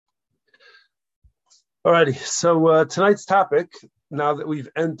Alrighty, so tonight's topic, now that we've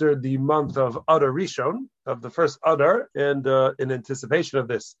entered the month of Adar Rishon, of the first Adar, and in anticipation of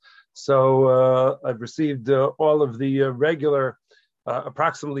this. So I've received all of the regular,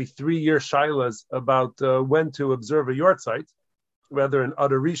 approximately 3-year shilas about when to observe a yortzeit, whether in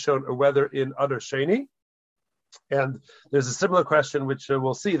Adar Rishon or whether in Adar Sheni. And there's a similar question, which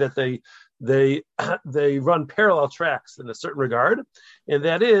we'll see that they run parallel tracks in a certain regard, and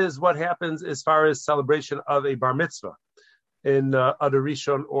that is what happens as far as celebration of a bar mitzvah in Adar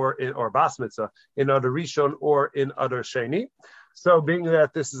Rishon or bas mitzvah in Adar Rishon or in Adar Sheni. So, being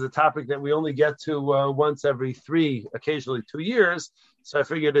that this is a topic that we only get to once every 3, occasionally 2 years, so I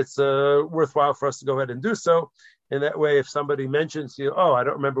figured it's worthwhile for us to go ahead and do so. And that way, if somebody mentions to you, oh, I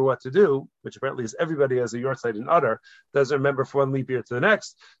don't remember what to do, which apparently is everybody has a yortzeit in Adar, doesn't remember from one leap year to the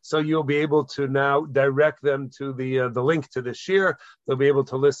next, so you'll be able to now direct them to the link to the shir. They'll be able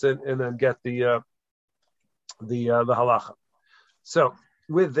to listen and then get the halacha. So,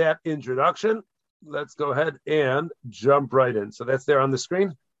 with that introduction, let's go ahead and jump right in. So that's there on the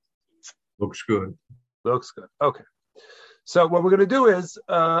screen. Looks good. Looks good. Okay. So what we're going to do is,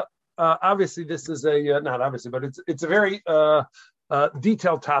 obviously, this is not obviously, but it's a very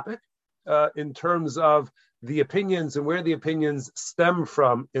detailed topic in terms of the opinions and where the opinions stem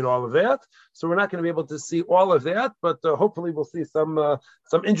from in all of that. So we're not going to be able to see all of that, but hopefully we'll see some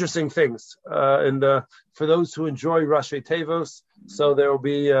interesting things. And for those who enjoy Rashi Tevos, so there will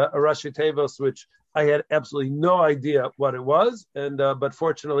be a Rashi Tevos, which I had absolutely no idea what it was, and but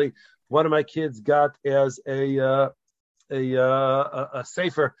fortunately, one of my kids got as a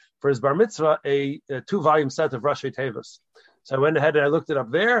sefer for his bar mitzvah, a 2-volume set of Rashi Tevos. So I went ahead and I looked it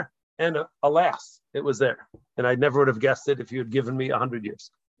up there, and alas, it was there. And I never would have guessed it if you had given me 100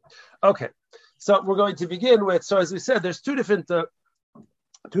 years. Okay, so we're going to begin with, so as we said, there's two different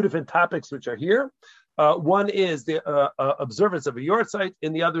topics which are here. One is the observance of a yortzeit,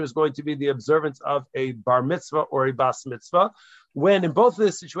 and the other is going to be the observance of a bar mitzvah or a bas mitzvah. When in both of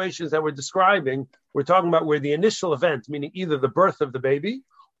the situations that we're describing, we're talking about where the initial event, meaning either the birth of the baby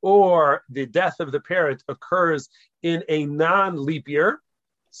or the death of the parent, occurs in a non-leap year.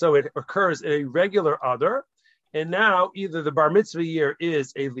 So it occurs in a regular Adar. And now either the bar mitzvah year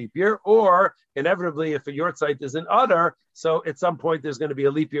is a leap year, or inevitably, if a yortzeit is an Adar, so at some point there's going to be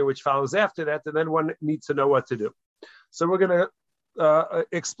a leap year which follows after that, and then one needs to know what to do. So we're going to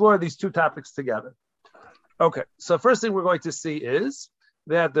explore these two topics together. Okay, so first thing we're going to see is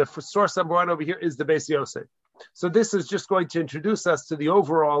that the source number 1 over here is the Beis Yosef. So this is just going to introduce us to the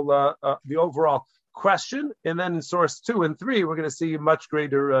overall question, and then in source 2 and 3, we're going to see much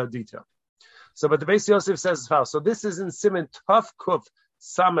greater detail. So, but the Beis Yosef says as follows. So this is in Siman Tuf Kuf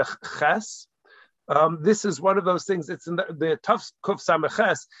Samech Ches. This is one of those things. It's in the Tuf Kuf Samech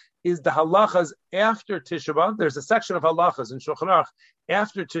Ches is the halachas after Tisha B'Av. There's a section of halachas in Shulchan Aruch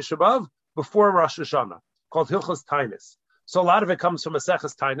after Tisha B'Av before Rosh Hashanah called Hilchos Tainis. So a lot of it comes from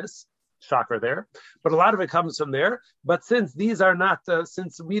Maseches Tainis. Shocker there, but a lot of it comes from there. But since these are not,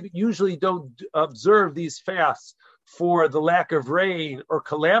 since we usually don't observe these fasts for the lack of rain or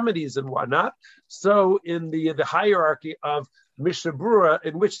calamities and whatnot, so in the hierarchy of Mishnah Berurah,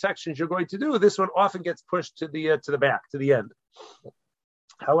 in which sections you're going to do, this one often gets pushed to the back, to the end.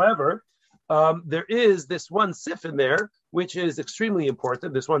 However, there is this one sif in there, which is extremely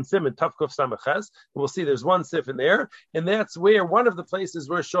important. This one sim in Tuf Kuf Samech Ches. We'll see there's one sif in there, and that's where one of the places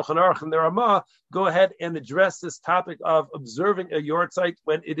where Shulchan Aruch and the Ramah go ahead and address this topic of observing a yortzeit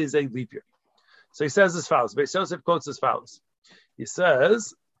when it is a leap year. So he says as follows. Beis Yosef quotes as follows. He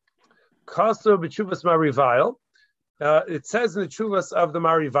says, "Kaso b'tshuvas Marivail." It says in the Tshuvas of the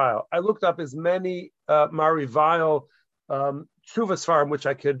Marivail. I looked up as many Marivail Tshuvas farm which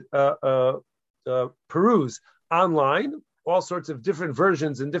I could peruse online, all sorts of different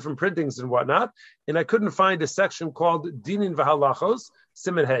versions and different printings and whatnot, and I couldn't find a section called Dinin V'Halachos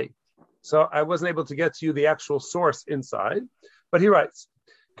Siman Hey. So I wasn't able to get to you the actual source inside, but he writes,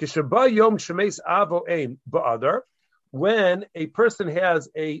 Kishaba Yom Shemes Avo Ein Ba'adar, when a person has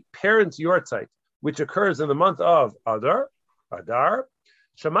a parent's yortzeit, which occurs in the month of Adar,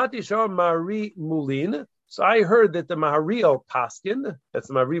 Shamati Shom Mari Mulin. So I heard that the Maharil Paskin, that's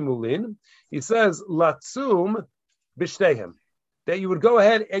the Mari Mulin, he says, Latsum Bishtehem, that you would go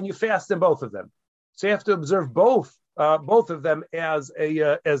ahead and you fast in both of them. So you have to observe both of them as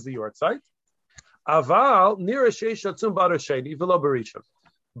the yortzeit. Aval Nira Sheish Latsum Bar Sheni V'lo Barishon.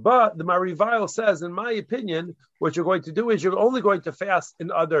 But the Marivail says, in my opinion, what you're going to do is you're only going to fast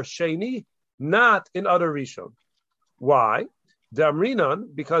in Adar Sheni, not in Adar Rishon. Why?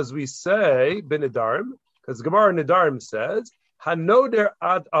 Damrinan, because we say B'Nedarim, because Gemara Nedarim says, Hanoder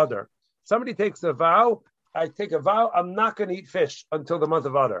ad Adar, Somebody takes a vow. I take a vow. I'm not going to eat fish until the month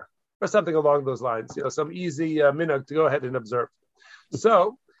of Adar, or something along those lines. Some easy minhag to go ahead and observe.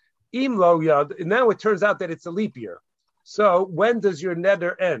 So, imlo yad. Now it turns out that it's a leap year. So when does your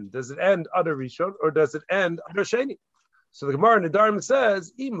neder end? Does it end Adar Rishon or does it end Adar Sheni? So the Gemara in Nedarim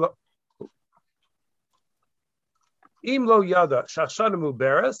says imlo yada shashana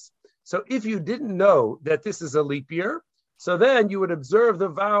muberes. So if you didn't know that this is a leap year, so then you would observe the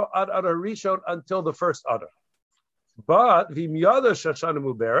vow ad Adar Rishon until the first Adar. But v'im yada shashana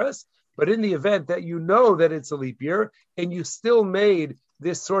muberes. But in the event that you know that it's a leap year and you still made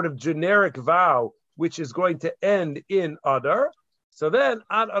this sort of generic vow, which is going to end in Adar, so then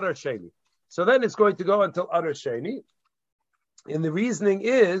ad Adar Sheni. So then it's going to go until Adar Sheni. And the reasoning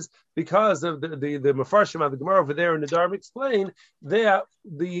is because of the Mefarshim of the Gemara over there in the Nedarim explain that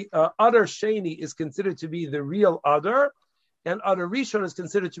the Adar Sheni is considered to be the real Adar, and Adar Rishon is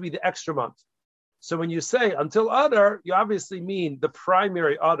considered to be the extra month. So when you say until Adar, you obviously mean the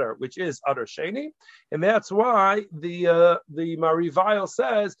primary Adar, which is Adar Sheni, and that's why the Marivail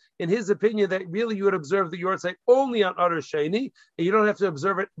says, in his opinion, that really you would observe the Yortzeit only on Adar Sheni, and you don't have to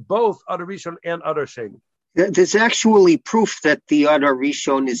observe it both Adar Rishon and Adar Sheni. There's actually proof that the Adar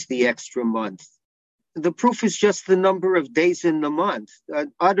Rishon is the extra month. The proof is just the number of days in the month.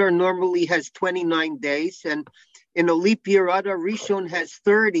 Adar normally has 29 days, and in a leap year, Adar Rishon has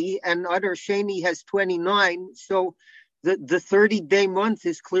 30, and Adar Sheni has 29. So the 30-day month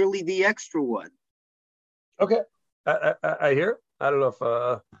is clearly the extra one. Okay, I hear. I don't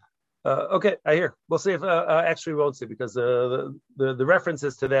know if. Okay, I hear. We'll see if actually we won't see because the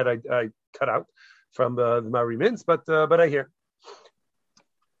references to that I cut out from the Mari Mintz, but I hear.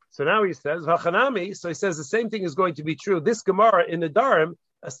 So now he says V'chanami. So he says the same thing is going to be true. This Gemara in the Nedarim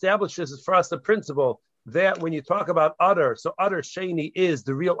establishes for us a principle that when you talk about Adar, so Adar Sheni is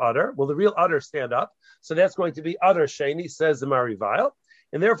the real Adar. Will the real Adar stand up? So that's going to be Adar Sheni, says the Marivail.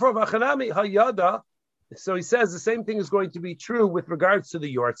 And therefore, V'chanami hayada. So he says the same thing is going to be true with regards to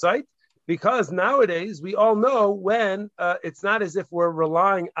the Yortzeit, because nowadays we all know when it's not as if we're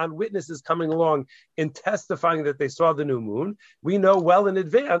relying on witnesses coming along and testifying that they saw the new moon. We know well in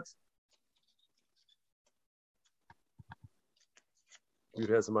advance. It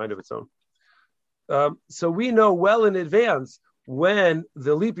has a mind of its own. So we know well in advance when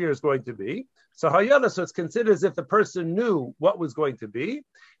the leap year is going to be. So hayada, so it's considered as if the person knew what was going to be,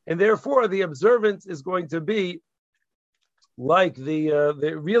 and therefore the observance is going to be like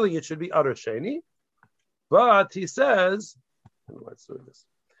the really it should be Adar Sheni. But he says, let's do this.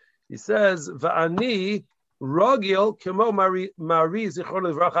 He says, "Va'ani rogil kemo mari zichron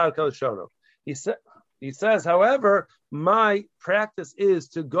levracha al shono." He says, however, my practice is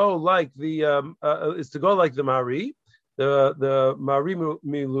to go like the Mari, the Mari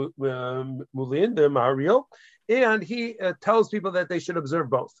Mulin, the Mariel, and he tells people that they should observe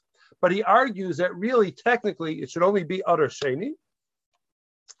both. But he argues that really, technically, it should only be Adar Sheni,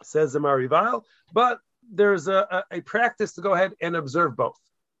 says the Marival, but there's a practice to go ahead and observe both.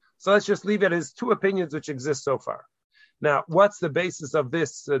 So let's just leave it as two opinions which exist so far. Now, what's the basis of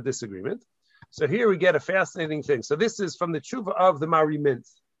this disagreement? So here we get a fascinating thing. So this is from the tshuva of the Mari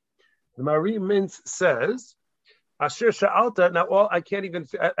Mintz. The Mari Mintz says, Asher Sha'alta, now I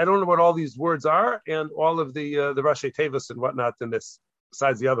don't know what all these words are, and all of the Rashi Tevos and whatnot in this,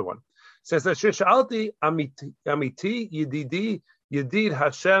 besides the other one. It says, Asher Sha'alti, Amiti, Yedidi, Yedid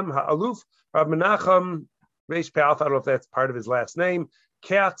Hashem Ha'aluf, Rab Menachem, Reish Pe'alf, I don't know if that's part of his last name,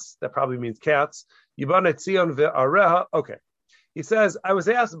 Katz, that probably means cats, Yibane Tzion Ve'areha, okay. He says, I was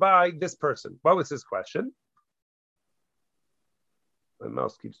asked by this person. What was his question? My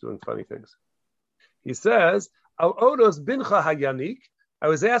mouse keeps doing funny things. He says, Al Odos bincha hayanik. I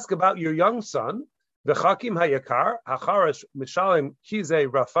was asked about your young son, V'chakim hayakar, hacharash mishalim kize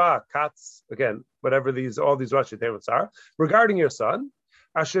rafa katz, again, whatever all these Rashi Tevos are, regarding your son.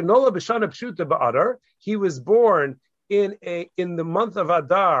 Asher nola b'shana pshuta ba'adar. He was born in the month of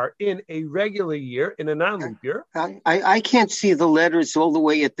Adar, in a regular year, in a non-leap year. I can't see the letters all the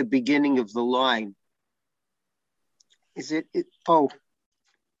way at the beginning of the line. Is it?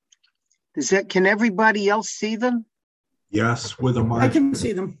 Does that? Can everybody else see them? Yes, with a margin. I can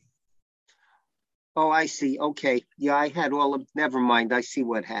see them. Oh, I see. Okay. Yeah, I had all of. Never mind. I see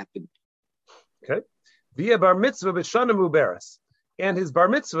what happened. Okay. Via bar mitzvah b'shana muberes, and his bar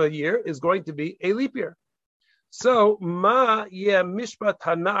mitzvah year is going to be a leap year. So, ma ye mishpat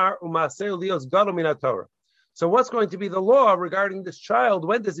hanar u'maseh lios gadol min haTorah. So, what's going to be the law regarding this child?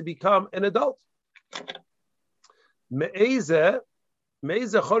 When does he become an adult? Me'ezeh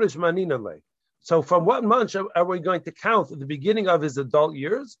chodesh manina le. So, from what month are we going to count at the beginning of his adult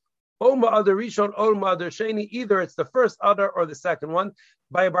years? Oma Adar Rishon, Oma Adar Sheni, either it's the first Adar or the second one.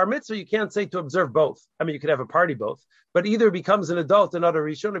 By a bar mitzvah, you can't say to observe both. I mean, you could have a party both, but either becomes an adult in Adar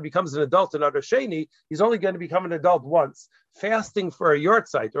Rishon or becomes an adult in Adar Sheni. He's only going to become an adult once. Fasting for a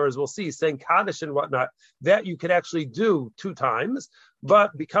yortzeit, or as we'll see, saying Kaddish and whatnot, that you could actually do 2 times,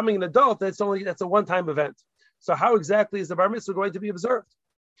 but becoming an adult, that's a one-time event. So how exactly is the bar mitzvah going to be observed?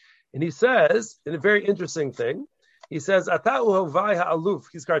 And he says, in a very interesting thing, he says, Ata'u hovai ha'aluf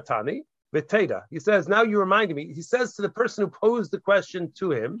hizkartani v'teda. He says, now you reminded me. He says to the person who posed the question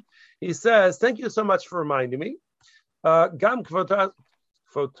to him, he says, thank you so much for reminding me. Gam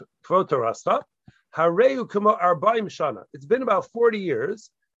kvotorasta, hareu kamo arba'im shana. It's been about 40 years.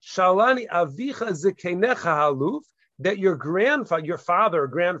 Shalani avicha zikenecha haluf, that your father or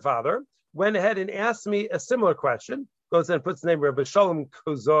grandfather, went ahead and asked me a similar question. Goes and puts the name Rabbi Shalom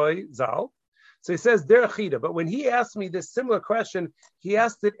Kozoi Zal. So he says, Derechida. But when he asked me this similar question, he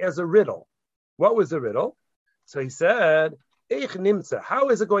asked it as a riddle. What was the riddle? So he said, Eich nimtza, how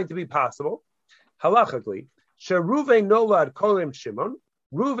is it going to be possible? Halachically, Sheruven nolad kolim Shimon.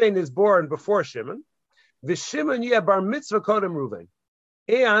 Ruven is born before Shimon. V'Shimon yeh bar mitzvah kodem Ruven.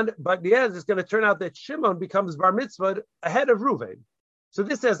 But yes, it's going to turn out that Shimon becomes bar mitzvah ahead of Ruven. So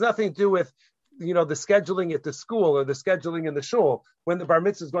this has nothing to do with, the scheduling at the school or the scheduling in the shul when the bar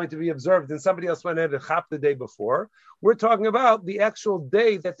mitzvah is going to be observed and somebody else went ahead and chap the day before. We're talking about the actual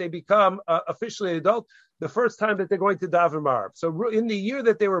day that they become officially adult, the first time that they're going to daven Marav. So in the year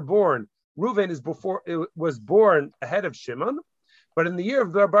that they were born, Reuven was born ahead of Shimon, but in the year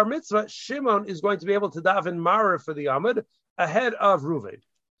of the bar mitzvah, Shimon is going to be able to daven Marav for the Amud ahead of Reuven.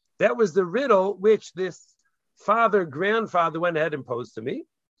 That was the riddle which this grandfather went ahead and posed to me.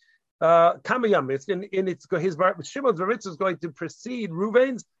 Kamayam, his Shimon's bar mitzvah is going to precede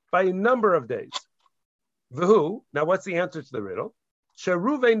Reuven's by a number of days. V'hu, now what's the answer to the riddle?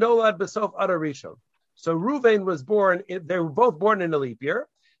 Sheruven nolad b'sof Adar Rishon. So Reuven was born, they were both born in a leap year.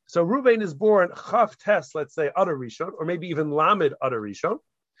 So Reuven is born Chav Tes, let's say Adar Rishon, or maybe even Lamed Adar Rishon.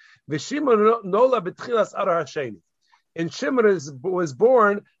 V'Shimon nolad b'tchilas Adar Hasheni. And Shimon was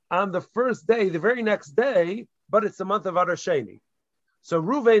born on the first day, the very next day, but it's the month of Adar Sheni. So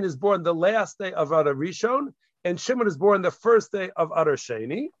Reuven is born the last day of Adar Rishon, and Shimon is born the first day of Adar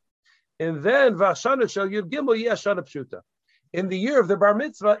Sheni. And then Vashana Shel Yud Gimel Yeshana Pshuta. In the year of the Bar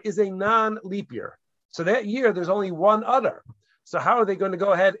Mitzvah is a non-leap year. So that year there's only one Adar. So how are they going to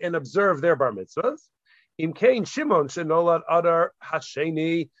go ahead and observe their Bar Mitzvahs? Im Kain Shimon Shenolad Adar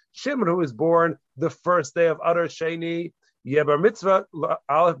Hasheni. Shimon, who is born the first day of Adar Sheni, Yeh Bar Mitzvah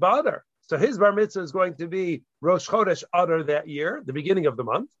Aleph Ba'adar. So his bar mitzvah is going to be Rosh Chodesh Adar that year, the beginning of the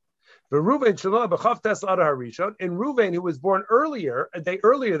month. Reuven Shelo b'Chav Tes Adar Harishon, and Reuven, who was born earlier, a day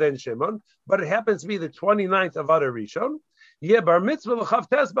earlier than Shimon, but it happens to be the 29th of Adar Rishon. Yeah, bar mitzvah l'Chav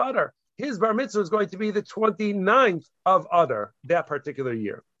Tes Ba'adar. His bar mitzvah is going to be the 29th of Adar that particular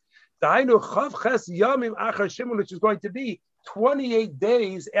year. Dahainu Chav Ches Yamim Achar Shimon, which is going to be 28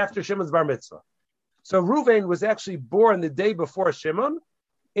 days after Shimon's bar mitzvah. So Reuven was actually born the day before Shimon.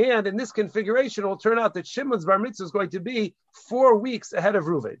 And in this configuration, it will turn out that Shimon's bar mitzvah is going to be 4 weeks ahead of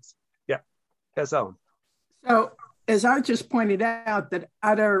Reuven's. Yeah, that's Ellen. So, as Art just pointed out, that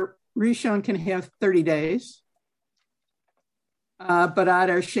Adar Rishon can have 30 days, but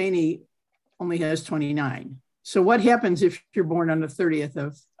Adar Sheni only has 29. So, what happens if you're born on the 30th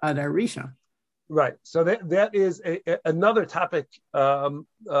of Adar Rishon? Right. So that is another topic, a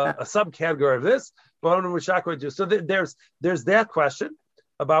subcategory of this. So there's that question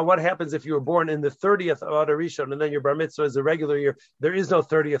about what happens if you were born in the 30th of Adar Rishon and then your bar mitzvah is a regular year. There is no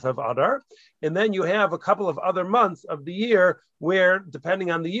 30th of Adar. And then you have a couple of other months of the year where,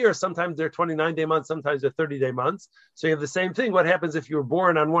 depending on the year, sometimes they're 29-day months, sometimes they're 30-day months. So you have the same thing. What happens if you were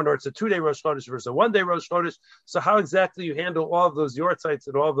born on one, or it's a 2-day Rosh Chodesh versus a 1-day Rosh Chodesh? So how exactly you handle all of those yortzites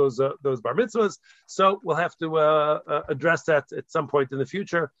and all of those bar mitzvahs? So we'll have to address that at some point in the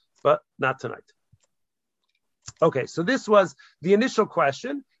future, but not tonight. Okay, so this was the initial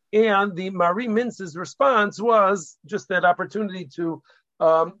question, and the Mari Mintz's response was just that opportunity to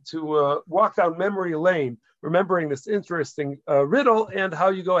walk down memory lane, remembering this interesting riddle and how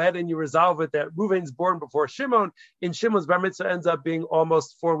you go ahead and you resolve it that Reuven's born before Shimon, and Shimon's bar mitzvah ends up being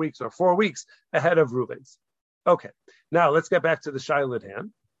almost 4 weeks ahead of Reuven's. Okay, now let's get back to the Shaila at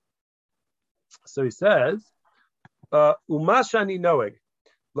hand. So he says, Umashani Noeg.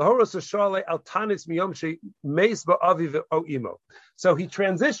 So he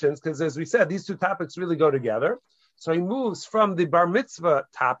transitions, because as we said, these two topics really go together. So he moves from the bar mitzvah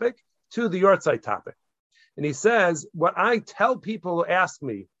topic to the yortzeit topic. And he says, what I tell people who ask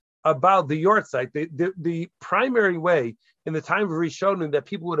me about the yortzeit. The primary way in the time of Rishonim that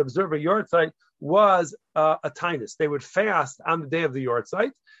people would observe a yortzeit was a tainus. They would fast on the day of the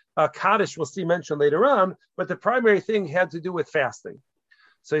yortzeit. Kaddish we'll see mentioned later on, but the primary thing had to do with fasting.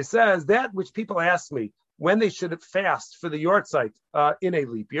 So he says that which people ask me when they should fast for the yortzeit in a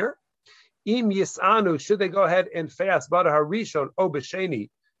leap year. Im yisanu, should they go ahead and fast b'adar harishon o b'sheni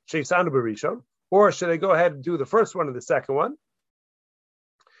sheisanu b'rishon, or should they go ahead and do the first one and the second one?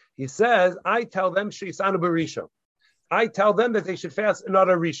 He says, I tell them sheisanu b'rishon. I tell them that they should fast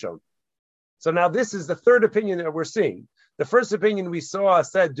another rishon. So now this is the third opinion that we're seeing. The first opinion we saw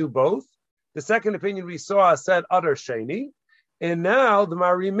said do both. The second opinion we saw said other sheni. And now the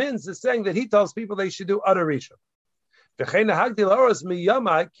Mari Mintz is saying that he tells people they should do other rishon.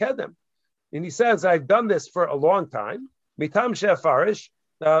 And he says, I've done this for a long time. Mitam shefarish,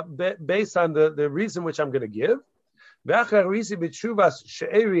 based on the reason which I'm going to give. She'eri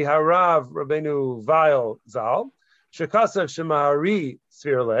harav Rabbeinu Weil Zal, shekasav shemahari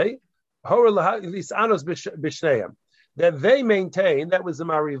svirle, that they maintain, that was the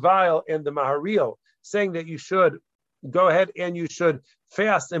Marivail and the Maharil, saying that you should go ahead and you should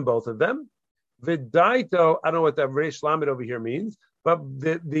fast in both of them. Vidaito, I don't know what that Reish Lamed over here means, but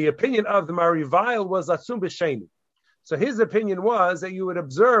the opinion of the Marivail was Atzum B'Sheni. So his opinion was that you would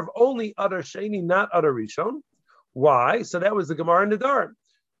observe only Adar Sheni, not Adar Rishon. Why? So that was the Gemara Nedarim,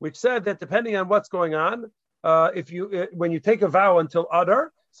 which said that depending on what's going on, when you take a vow until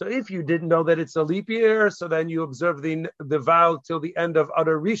Adar, so if you didn't know that it's a leap year, so then you observe the vow till the end of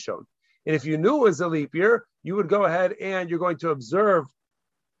Adar Rishon. And if you knew it was a leap year, you would go ahead and you're going to observe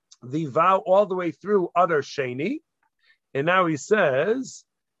the vow all the way through Adar Sheni. And now he says,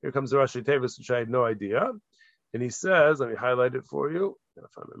 here comes the Rashi Tevis, which I had no idea. And he says, let me highlight it for you. I'm going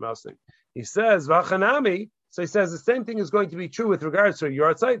to find my mouse thing. He says, Vachanami. So he says the same thing is going to be true with regards to a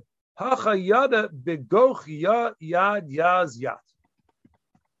yortzeit. Hacha yada begoch ya yad yaz yat.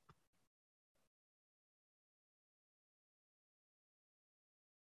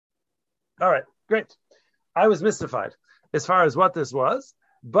 All right, great. I was mystified as far as what this was,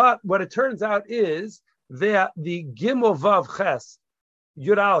 but what it turns out is that the Gimel Vav Ches,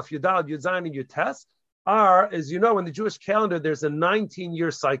 Yud Aleph, Yud Daled, Yud Zayin, and Yud Tes are, as you know, in the Jewish calendar, there's a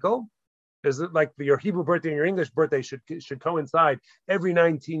 19-year cycle. There's like your Hebrew birthday and your English birthday should coincide every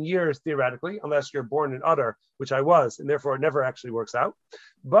 19 years, theoretically, unless you're born in Adar, which I was, and therefore it never actually works out.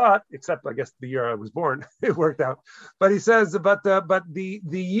 But, except I guess the year I was born, it worked out. But he says, but the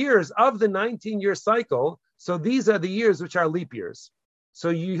years of the 19-year cycle, so these are the years which are leap years. So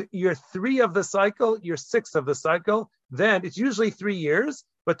you're 3 of the cycle, you're 6 of the cycle, then it's usually 3 years,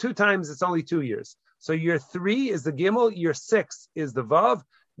 but 2 times it's only 2 years. So year 3 is the Gimel, year 6 is the Vav,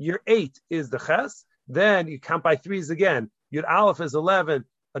 year 8 is the Ches, then you count by 3s again. Yud Aleph is 11,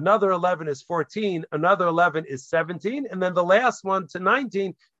 another 11 is 14, another 11 is 17, and then the last one to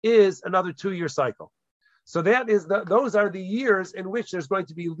 19 is another 2-year cycle. So that is those are the years in which there's going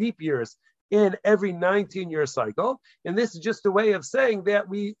to be leap years in every 19-year cycle. And this is just a way of saying that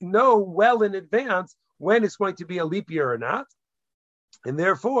we know well in advance when it's going to be a leap year or not. And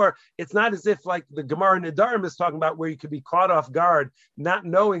therefore, it's not as if like the Gemara Nedarim is talking about where you could be caught off guard, not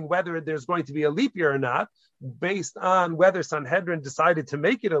knowing whether there's going to be a leap year or not, based on whether Sanhedrin decided to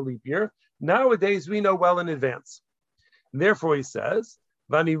make it a leap year. Nowadays, we know well in advance. And therefore, he says,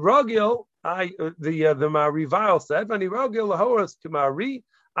 Vani Rogil, the Marivail said, Vani Rogil lahoras kumari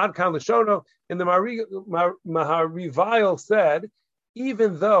ad kan l'shono, and the Marivail said,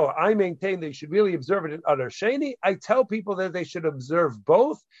 even though I maintain they should really observe it in Adar Sheni, I tell people that they should observe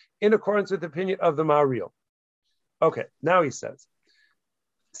both in accordance with the opinion of the Maharil. Okay, now he says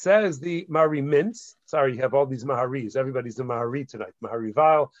the Mari Mintz, sorry, you have all these Maharis, everybody's a Mahari tonight,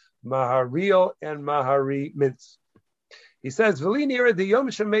 Maharival, Maharil, and Mahari Mintz. He says, V'linira the Yom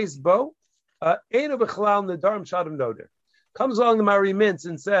Shemeis Bo, Eino B'chalal Nedarim Shadam Noder. Comes along the Mari Mintz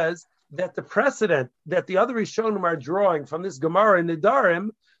and says, that the precedent that the other Rishonim are drawing from this Gemara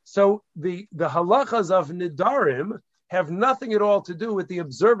Nedarim, so the halachas of Nedarim have nothing at all to do with the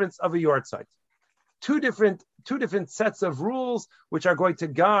observance of a yortzeit. Two different sets of rules which are going to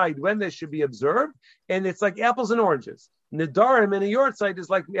guide when they should be observed, and it's like apples and oranges. Nedarim and a yortzeit is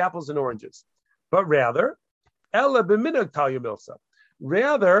like apples and oranges, but rather, Ella b'minhag Talya Milsa.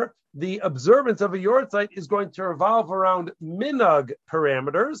 Rather, the observance of a yortzeit is going to revolve around minhag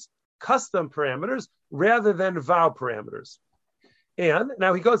parameters, custom parameters, rather than vow parameters. And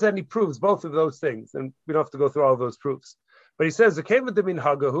now he goes ahead and he proves both of those things, and we don't have to go through all of those proofs. But he says,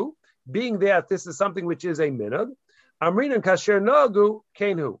 being that this is something which is a minhag, amrin and kasher nagu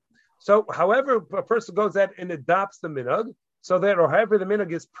kenhu. So however a person goes ahead and adopts the minhag, so that, or however the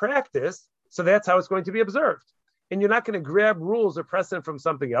minhag is practiced, so that's how it's going to be observed. And you're not going to grab rules or precedent from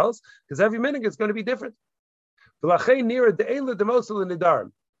something else, because every minhag is going to be different.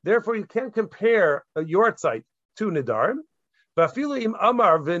 Therefore, you can't compare a yortzeit to nidarim.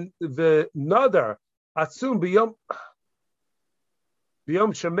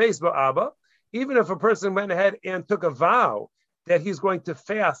 Even if a person went ahead and took a vow that he's going to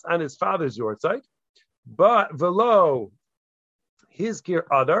fast on his father's yortzeit, but velo his gear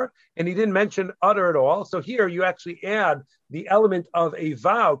other, and he didn't mention other at all. So here you actually add the element of a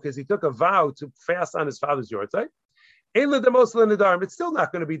vow, because he took a vow to fast on his father's yortzeit. It's still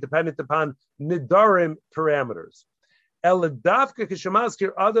not going to be dependent upon nidarim parameters.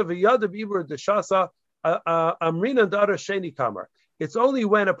 It's only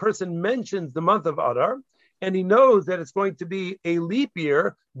when a person mentions the month of Adar and he knows that it's going to be a leap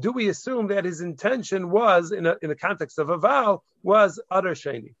year, do we assume that his intention was, in the context of a vow, was Adar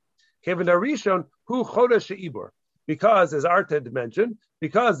Sheni? Kevin Arishon, who Chodesh She'ibur. Because, as Art had mentioned,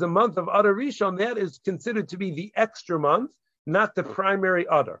 because the month of Adar Rishon, that is considered to be the extra month, not the primary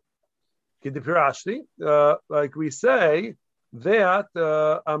Adar. Like we say, that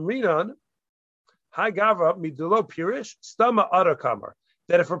Amrinan, Hagava Midulo Pirish, Stama Adar Kamar.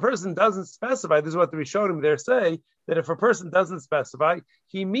 That if a person doesn't specify, this is what the Rishonim there say, that if a person doesn't specify,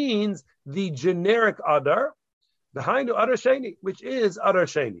 he means the generic Adar, behind Adar Sheni, which is Adar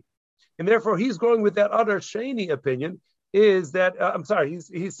Sheni. And therefore, he's going with that Adar Sheni opinion, is that,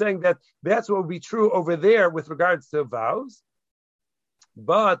 he's saying that that's what will be true over there with regards to vows.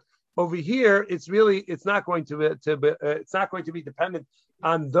 But over here, it's not going to be dependent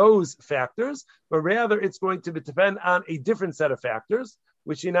on those factors, but rather it's going to depend on a different set of factors,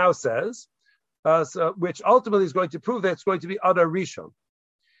 which he now says, which ultimately is going to prove that it's going to be Adar Rishon.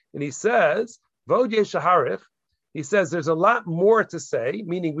 And he says, Vod Yeshaharich, he says there's a lot more to say,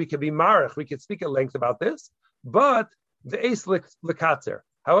 meaning we could be marich, we could speak at length about this, but the Eis Lekatzer.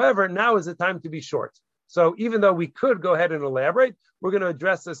 However, now is the time to be short. So even though we could go ahead and elaborate, we're going to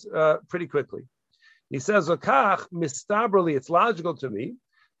address this pretty quickly. He says, Vakach, mistabrali, it's logical to me.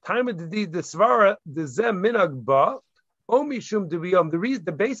 Time of the svara, the zem minag ba, omishum debiyom.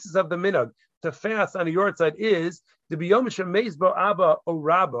 The basis of the minag to fast on a yortzeit is the biyom shemeis bo abba o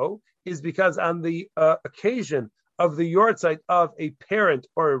rabo, is because on the occasion of the yortzeit of a parent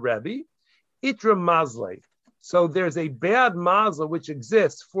or a rebbe, itra mazle. So there's a bad mazel which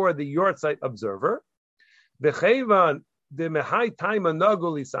exists for the yortzeit observer. Bechayvan the mehai taima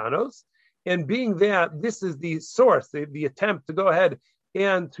nagulisanos, and being that this is the source, the attempt to go ahead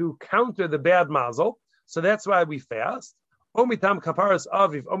and to counter the bad mazel, so that's why we fast. Omitam kaparas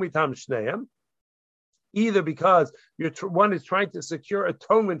aviv, omitam shneim, either because one is trying to secure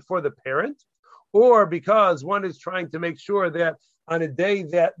atonement for the parent, or because one is trying to make sure that on a day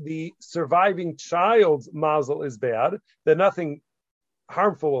that the surviving child's mazel is bad, that nothing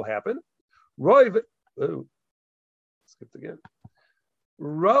harmful will happen. Skipped again.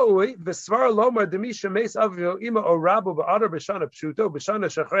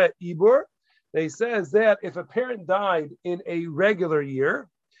 They says that if a parent died in a regular year,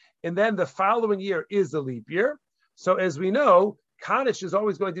 and then the following year is a leap year, so as we know, Kaddish is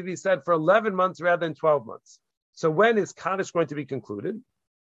always going to be said for 11 months rather than 12 months. So when is Kaddish going to be concluded?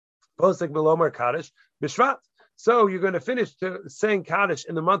 Posek Belomar Kaddish B'Shvat. So you're going to finish saying Kaddish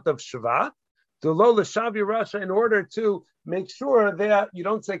in the month of Shvat, to Lola Shavi Rasha, in order to make sure that you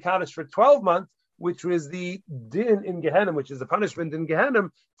don't say Kaddish for 12 months, which was the din in Gehenna, which is the punishment in Gehenna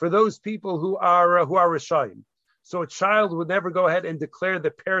for those people who are Rashayim. So a child would never go ahead and declare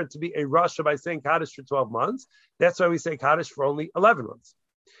the parent to be a Rasha by saying Kaddish for 12 months. That's why we say Kaddish for only 11 months.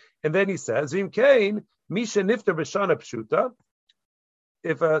 And then he says, Vim Kain, Misha Nifter B'Shana Pshuta,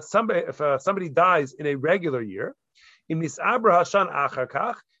 if somebody dies in a regular year, in Misabra Hashan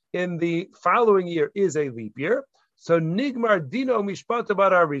Achakach, in the following year is a leap year. So Nigmar Dino Mishpata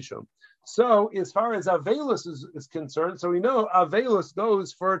Bar Rishon. So as far as Avelus is concerned, so we know Avelus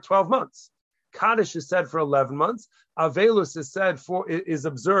goes for 12 months. Kaddish is said for 11 months. Avelus is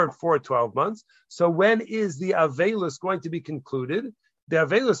observed for 12 months. So when is the Avelus going to be concluded? The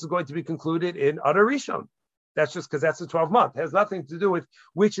Avelus is going to be concluded in Adar Rishon. That's just because that's the 12 month. It has nothing to do with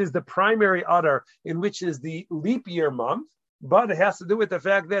which is the primary Adar in which is the leap year month. But it has to do with the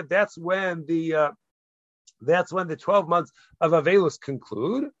fact that that's when the 12 months of Avelus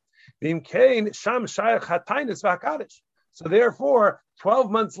conclude. So therefore,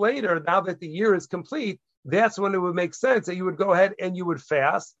 12 months later, now that the year is complete, that's when it would make sense that you would go ahead and you would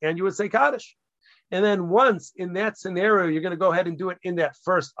fast and you would say Kaddish. And then once in that scenario, you're going to go ahead and do it in that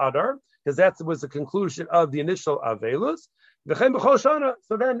first Adar, because that was the conclusion of the initial Avelus.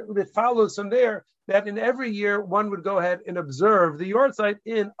 So then it follows from there that in every year one would go ahead and observe the Yortzeit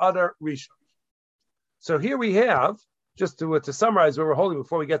in Adar Rishon. So here we have, just to summarize what we're holding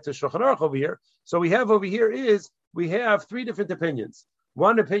before we get to Shulchan Aruch over here. So we have over here we have three different opinions.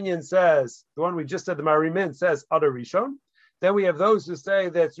 One opinion says, the one we just said, the Marimin says Adar Rishon. Then we have those who say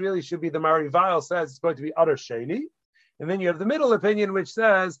that it really should be the Marival says it's going to be Adar Sheni. And then you have the middle opinion, which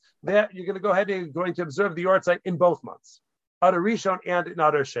says that you're going to go ahead and going to observe the Yortzeit in both months, Adar Rishon and in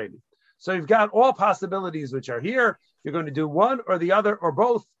Adar Sheni. So you've got all possibilities which are here. You're going to do one or the other or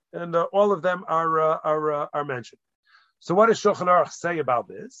both, and all of them are mentioned. So what does Shulchan Aruch say about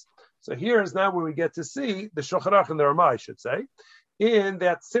this? So here is now where we get to see the Shulchan Aruch and the Ramah, I should say, in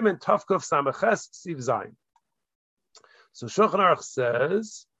that Siman Tavkuf Samaches Siv Zayin. So Shulchan Aruch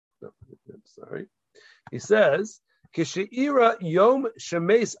says, he says, Kisheira Yom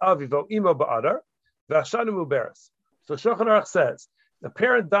Shemes Avivo Imo Ba'adar V'Hashanu Muberes. So Shulchan Aruch says, the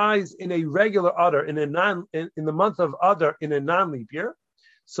parent dies in a regular Adar, in the month of Adar, in a non-leap year.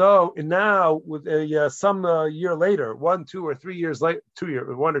 So now, with some year later, 1 or 2 years later,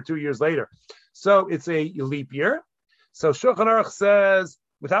 so it's a leap year. So Shulchan Aruch says,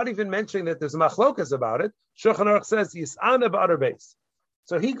 without even mentioning that there's a machlokas about it, Shulchan Aruch says Yis'ana b'Adar Beis.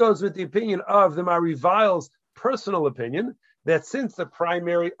 So he goes with the opinion of the Marival's personal opinion that since the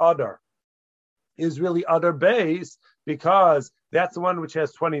primary Adar is really Adar Beis, because that's the one which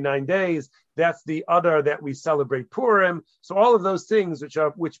has 29 days. That's the Adar that we celebrate Purim. So all of those things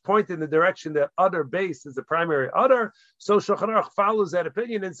which point in the direction that Adar Beis is the primary Adar. So Shulchan Aruch follows that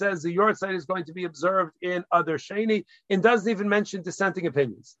opinion and says the Yortzeit is going to be observed in Adar Sheni and doesn't even mention dissenting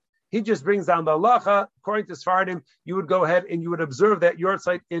opinions. He just brings down the halacha. According to Sfardim, you would go ahead and you would observe that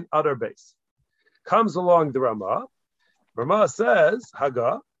Yortzeit in Adar Beis. Comes along the Ramah. Ramah says,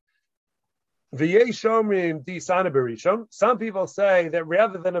 Haga, some people say that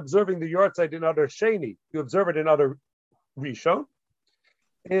rather than observing the Yortzeit in Adar Sheni, you observe it in Adar Rishon.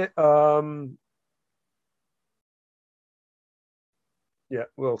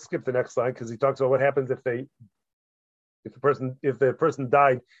 We'll skip the next line because he talks about what happens if the person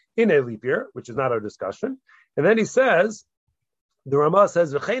died in a leap year, which is not our discussion. And then he says, the Ramah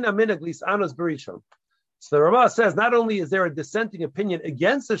says, so the Ramah says, not only is there a dissenting opinion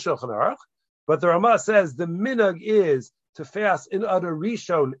against the Shulchan Aruch, but the Ramah says the minhag is to fast in Adar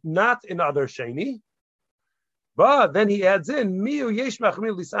Rishon, not in Adar Sheni. But then he adds in, Miu yesh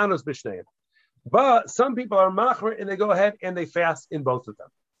machmir lisanos b'shneim. But some people are machmir and they go ahead and they fast in both of them.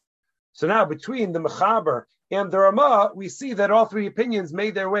 So now between the Mechaber and the Ramah, we see that all three opinions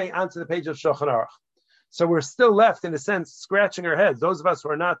made their way onto the page of Shulchan Aruch. So we're still left, in a sense, scratching our heads. Those of us who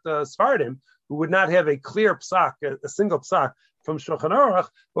are not Sfardim, who would not have a clear psak, a single psak from Shulchan Aruch,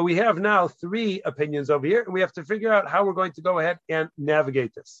 but we have now three opinions over here, and we have to figure out how we're going to go ahead and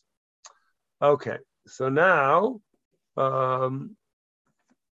navigate this. Okay, so now,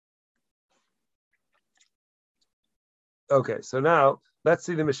 let's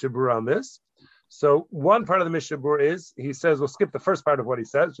see the Mishnah Berurah on this. So one part of the Mishnah Berurah is, he says, we'll skip the first part of what he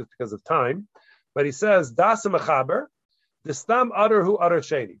says, just because of time, but he says, Das Mechaber, the Stam Adar Hu Adar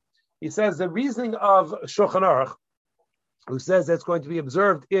Sheni. He says the reasoning of Shulchan Aruch, who says that's going to be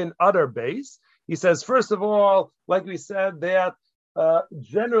observed in Adar Beis. He says, first of all, like we said, that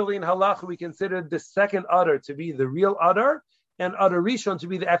generally in Halacha we consider the second Adar to be the real Adar and Adar Rishon to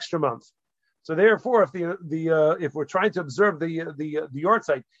be the extra month. So therefore, if we're trying to observe the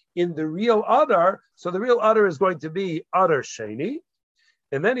Yortzeit in the real Adar, so the real Adar is going to be Adar Sheni.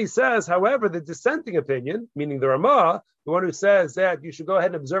 And then he says, however, the dissenting opinion, meaning the Ramah, the one who says that you should go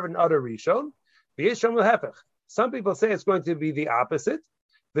ahead and observe it in Adar Rishon, v'yesham l'hepech. Some people say it's going to be the opposite.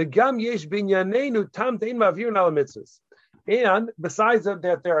 V'gam yesh binyanenu tam tein ma'avirin ala mitzvahs. And besides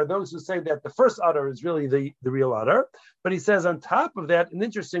that, there are those who say that the first Adar is really the real Adar. But he says on top of that, an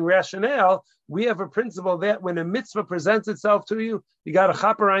interesting rationale, we have a principle that when a mitzvah presents itself to you, you got to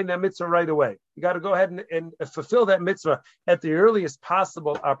chaperine that mitzvah right away. You got to go ahead and fulfill that mitzvah at the earliest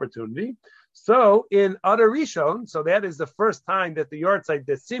possible opportunity. So in Adar Rishon, so that is the first time that the Yortzeit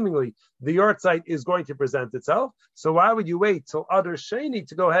is going to present itself. So why would you wait till Adar Sheni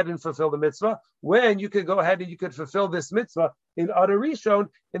to go ahead and fulfill the mitzvah when you could go ahead and you could fulfill this mitzvah in Adar Rishon,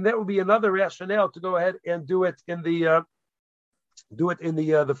 and that would be another rationale to go ahead and do it in the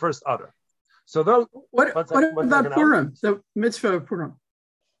first Adar. So what about Purim? The mitzvah of Purim,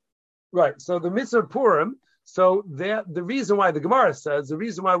 right? So the mitzvah of Purim. So the reason why the Gemara says, the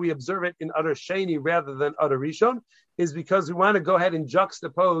reason why we observe it in Adar Sheni rather than Adar Rishon is because we want to go ahead and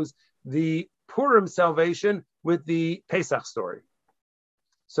juxtapose the Purim salvation with the Pesach story.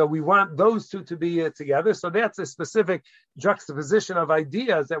 So we want those two to be together. So that's a specific juxtaposition of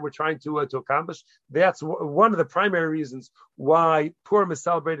ideas that we're trying to accomplish. That's one of the primary reasons why Purim is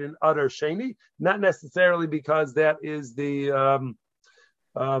celebrated in Adar Sheni, not necessarily because that is the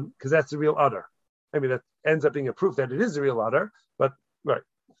because that's the real Adar. I mean, that ends up being a proof that it is the real Adar, but right,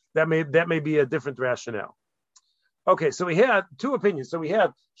 that may be a different rationale. Okay, so we had two opinions. So we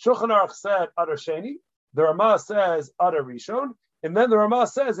have Shulchan Aruch said Adar Sheni, the Ramah says Adar Rishon, and then the Ramah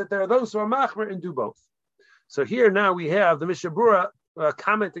says that there are those who are machmer and do both. So here now we have the Mishnah Berurah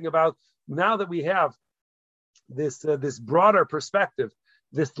commenting about, now that we have this broader perspective,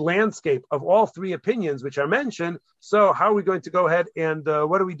 this landscape of all three opinions which are mentioned, so how are we going to go ahead and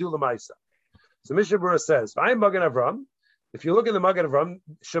what do we do l'maisa? So Mishnah Berurah says, "I'm Magen Avram." If you look in the Magen Avram,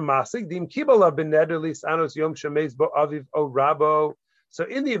 Shemasik dim kibala b'neder lisanos yom shemez bo aviv o rabo. So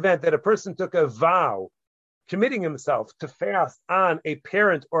in the event that a person took a vow, committing himself to fast on a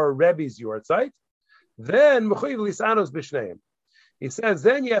parent or a rebbe's yortzeit, then mechuyev lisanos b'shneim. He says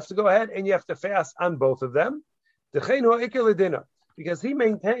then you have to go ahead and you have to fast on both of them. Decheinu ha'ikar l'dina, because he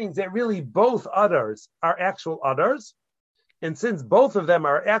maintains that really both others are actual others. And since both of them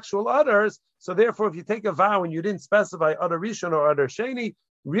are actual others, so therefore, if you take a vow and you didn't specify Adar Rishon or Adar Sheni,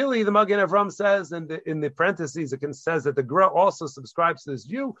 really the Magen Avram says in the parentheses, it says that the Gra also subscribes to this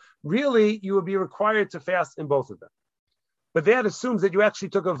view. Really, you would be required to fast in both of them. But that assumes that you actually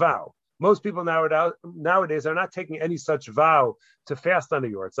took a vow. Most people nowadays are not taking any such vow to fast on a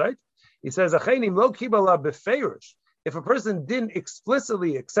yortzeit. He says, "Achenim lo kibala befeirish." If a person didn't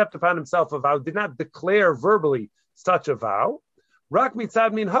explicitly accept upon himself a vow, did not declare verbally such a vow, rak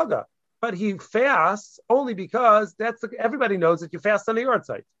mitzad min haga, but he fasts only because everybody knows that you fast on the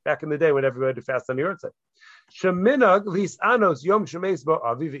yortzeit. Back in the day when everybody fast on the yortzeit, sheminag lis anos yom shemes bo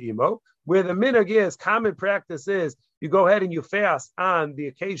aviv imo, where the minag is common practice is you go ahead and you fast on the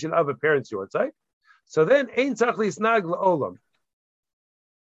occasion of a parent's yortzeit. So then ein tzarich lisnag la'olam.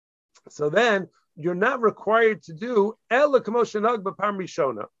 So then you're not required to do ela kamo shenag b'pam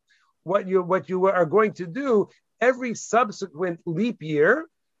rishona. What you are going to do every subsequent leap year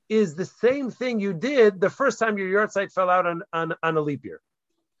is the same thing you did the first time your yortzeit fell out on a leap year.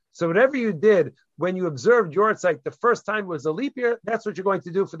 So whatever you did when you observed yortzeit the first time was a leap year, that's what you're going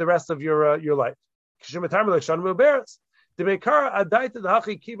to do for the rest of your life. Because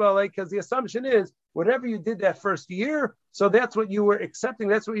the assumption is whatever you did that first year, so that's what you were accepting,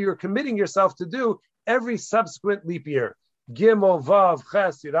 that's what you were committing yourself to do every subsequent leap year. Gimel, Vav,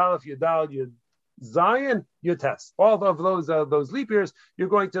 Ches, Yud Aleph, Yud Dal, Yud Zion, Yud Tes. All of those leap years, you're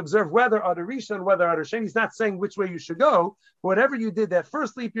going to observe whether Adar Rishon, whether Adar Sheni. He's not saying which way you should go. Whatever you did that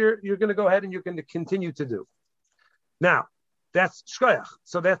first leap year, you're going to go ahead and you're going to continue to do. Now, that's shkoyach.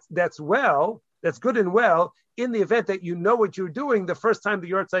 So that's good and well in the event that you know what you're doing the first time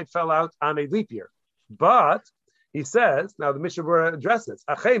the yortzeit fell out on a leap year. But he says, now the Mishnah Berurah addresses,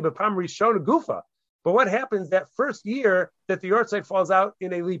 Achein b'pam rishon gufa. But what happens that first year that the yortzeit falls out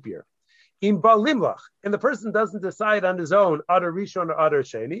in a leap year? In Balimlach, and the person doesn't decide on his own, Adar Rishon or Adar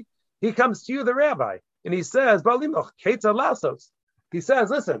Sheni, he comes to you, the rabbi, and he says, Balimlach, Ketzad Lasos. He says,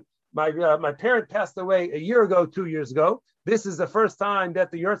 listen, my parent passed away a year ago, 2 years ago. This is the first time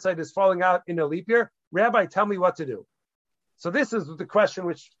that the yortzeit is falling out in a leap year. Rabbi, tell me what to do. So this is the question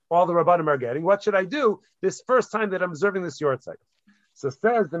which all the Rabbanim are getting. What should I do this first time that I'm observing this yortzeit? So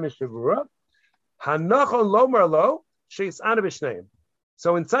says the Mishnah Berurah, Hanachon lomar lo sheis ana b'shneim.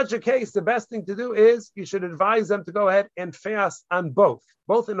 So in such a case, the best thing to do is you should advise them to go ahead and fast on both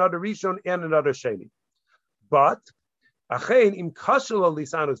in Adar Rishon and in Adar Sheni. But achein im kashel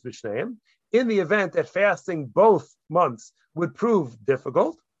lisanus b'shneim, in the event that fasting both months would prove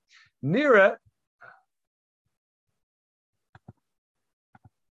difficult, nira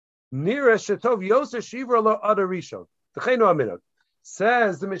shetov yoser shivra lo Adar Rishon. T'cheinu aminot.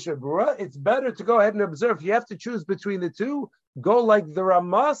 Says the Mishnah Berurah, it's better to go ahead and observe. You have to choose between the two. Go like the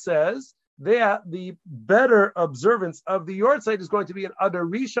Ramah says, that the better observance of the yortzeit is going to be in Adar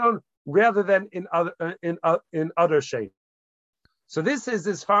Rishon rather than in Adar Sheni. So this is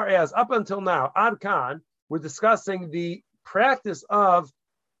as far as up until now, Ad Kan, we're discussing the practice of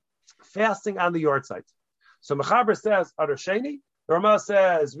fasting on the yortzeit. So Mechaber says Adar Sheni, the Ramah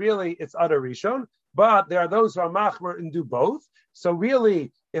says really it's Adar Rishon, but there are those who are machmer and do both. So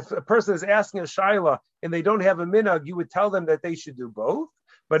really, if a person is asking a shaila and they don't have a minhag, you would tell them that they should do both.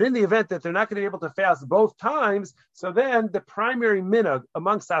 But in the event that they're not going to be able to fast both times, so then the primary minhag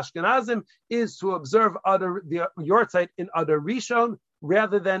amongst Ashkenazim is to observe the yortzeit in Adar Rishon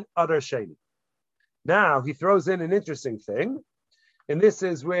rather than Adar Sheni. Now he throws in an interesting thing, And this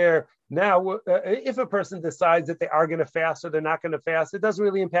is where now, if a person decides that they are going to fast or they're not going to fast, it doesn't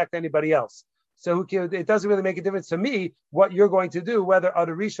really impact anybody else. So it doesn't really make a difference to me what you're going to do, whether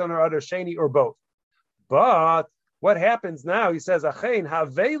Adar Rishon or Adar Sheni or both. But what happens now? He says, "Achein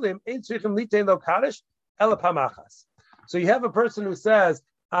havelim ein tzrichim litein lo kadosh ela pamachas." So you have a person who says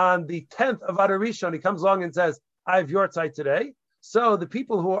on the 10th of Adar Rishon, he comes along and says, "I have yortzeit today." So the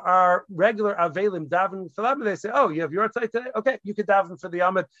people who are regular avelim davening for them, they say, "Oh, you have yortzeit today? Okay, you could daven for the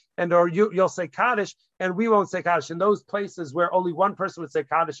Amud, and or you'll say Kaddish, and we won't say Kaddish." In those places where only one person would say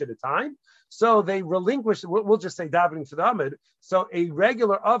Kaddish at a time, so they relinquish. We'll just say davening for the Amud. So a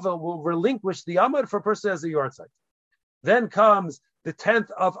regular Avel will relinquish the Amud for a person who has a yortzeit. Then comes the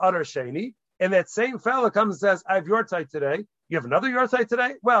 10th of Adar Sheni, and that same fellow comes and says, "I have yortzeit today." You have another yortzeit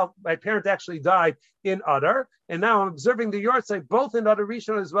today? Well, my parent actually died in Adar, and now I'm observing the yortzeit both in Adar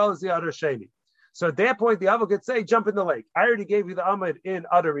Rishon as well as the Adar Sheni. So at that point, the Avel could say, "Jump in the lake. I already gave you the Amud in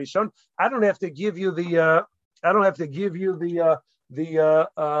Adar Rishon. I don't have to give you the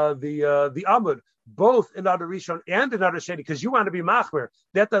Amud both in Adar Rishon and in Adar Sheni because you want to be machmer.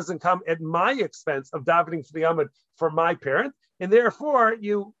 That doesn't come at my expense of davening for the Amud for my parent, and therefore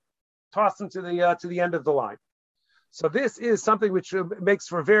you toss them to the end of the line." So this is something which makes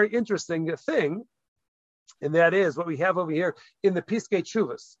for a very interesting thing, and that is what we have over here in the Piskei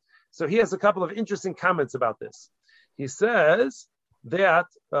Teshuvos. So he has a couple of interesting comments about this. He says that,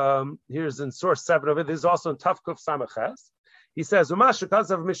 here's in source 7 of it, this is also in Tafkuf Samaches. He says, that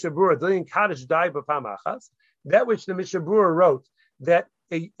which the Mishnah Berurah wrote, that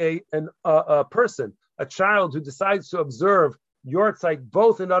a person, a child who decides to observe yortzeit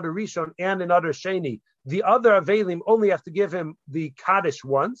both in Adar Rishon and in Adar Sheni, the other Avelim only have to give him the Kaddish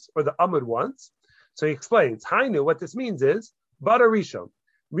once, or the Amud once. So he explains, Hainu, what this means is, Adar Rishon.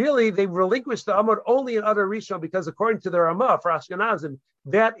 Really, they relinquished the Amud only in Adar Rishon because according to the Ramah, for Ashkenazim,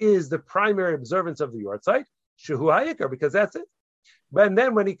 that is the primary observance of the yortzeit, Shehu HaYikar, because that's it. But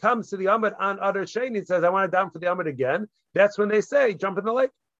then when he comes to the Amud on Adar Sheni, he says, I want to down for the Amud again. That's when they say, jump in the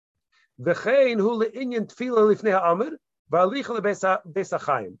lake. V'chein hu le'inyan tefila lifnei ha'amud, v'alicha le'beis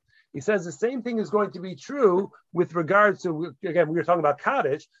ha'chayim. He says the same thing is going to be true with regards to, again, we were talking about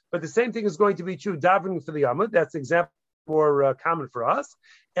Kaddish, but the same thing is going to be true davening for the Amud. That's example more common for us,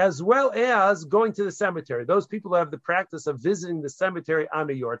 as well as going to the cemetery. Those people who have the practice of visiting the cemetery on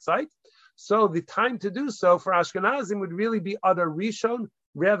a yortzeit. So the time to do so for Ashkenazim would really be Adar Rishon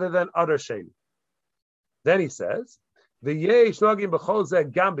rather than Adar Sheni. Then he says,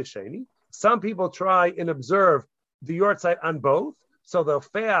 some people try and observe the yortzeit on both. So they'll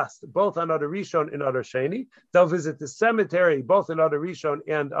fast both on Adar Rishon and Adar Sheni. They'll visit the cemetery both in Adar Rishon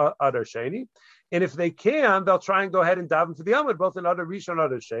and Adar Sheni. And if they can, they'll try and go ahead and daven for the Amud both in Adar Rishon and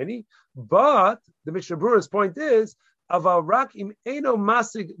Adar Sheni. But the Mishnah Berurah's point is, Aval rak im eno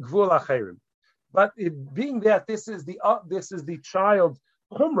masig gvul acherim. But it being that this is the child's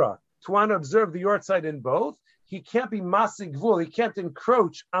chumrah to want to observe the yortzeit in both, he can't be masig gvul. He can't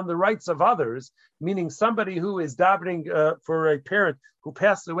encroach on the rights of others. Meaning somebody who is davening for a parent who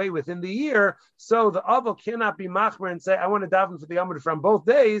passed away within the year. So the aval cannot be machmer and say, I want to daven for the Amud from both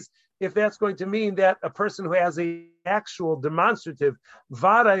days, if that's going to mean that a person who has a actual demonstrative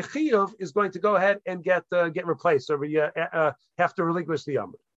varay chiyuv is going to go ahead and get replaced, or we have to relinquish the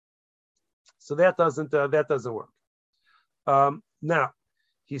Amud. So that doesn't work. Now,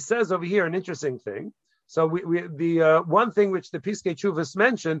 he says over here an interesting thing. So the one thing which the Piskei Teshuvos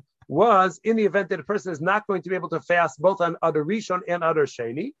mentioned was in the event that a person is not going to be able to fast both on Adar Rishon and Adar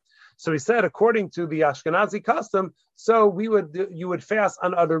Sheni. So he said, according to the Ashkenazi custom, so you would fast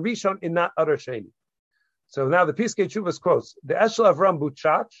on Adar Rishon and not Adar Sheni. So now the Piskei Teshuvos quotes the Eshel Avram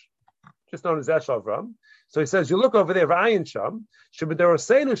Buchach, just known as Eshel Avram. So he says, you look over there, V'ayin Sham,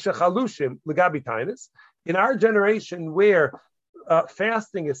 Shebederoseinu Shechalushim L'gabi Tainis. In our generation, where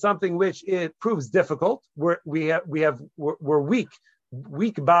fasting is something which it proves difficult, we're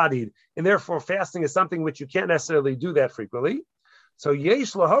weak-bodied, and therefore fasting is something which you can't necessarily do that frequently. So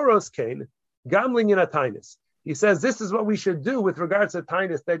yesh lahoros kain gamling in a tainis. He says this is what we should do with regards to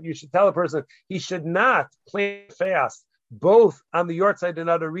tainis, that you should tell a person he should not plan fast both on the yortzeit and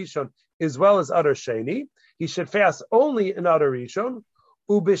Adar Rishon as well as Adar Sheni. He should fast only in Adar Rishon.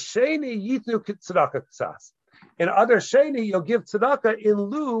 Ubesheni yitnu tzedakah ksas. In Adar Sheni, you'll give tzedakah in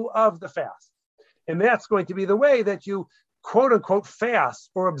lieu of the fast. And that's going to be the way that you quote unquote fast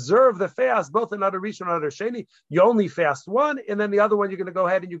or observe the fast, both in Adar Rishon and Adar Sheni. You only fast one, and then the other one you're going to go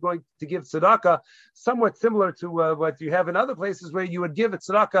ahead and you're going to give tzedakah, somewhat similar to what you have in other places where you would give a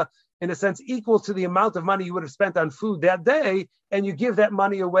tzedakah in a sense equal to the amount of money you would have spent on food that day, and you give that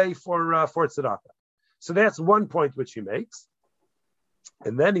money away for tzedakah. So that's one point which he makes.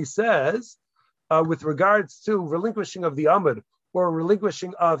 And then he says, with regards to relinquishing of the Amud or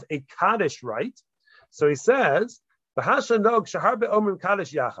relinquishing of a Kaddish right, so he says, he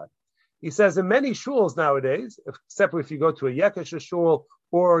says in many shuls nowadays, except if you go to a Yekish shul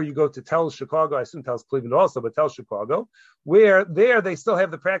or you go to Tel Chicago, I assume Tel's Cleveland also, but Tel Chicago, where there they still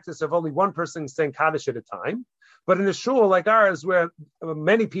have the practice of only one person saying Kaddish at a time. But in a shul like ours, where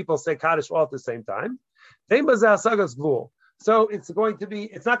many people say Kaddish all at the same time, so it's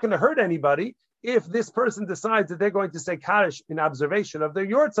not going to hurt anybody if this person decides that they're going to say Kaddish in observation of their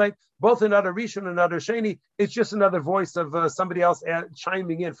yortzeit, both in Adar Rishon and Adar Sheni. It's just another voice of somebody else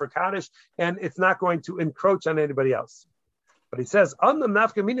chiming in for Kaddish, and it's not going to encroach on anybody else. But he says, but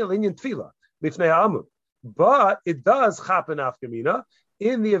it does chapen nafkamina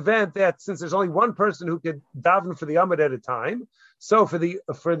in the event that since there's only one person who could daven for the Amud at a time, so for the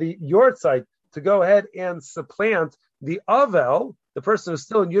yortzeit to go ahead and supplant the Avel, the person who's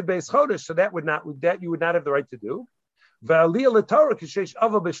still in Yud Beis Chodesh, so that you would not have the right to do.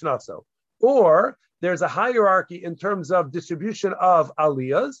 Or there's a hierarchy in terms of distribution of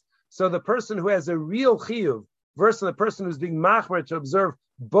aliyahs. So the person who has a real chiyuv versus the person who's being machmer to observe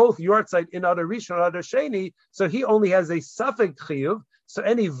both yortzeit in Adar Rishon and Adar Sheni, so he only has a suffix chiyuv. So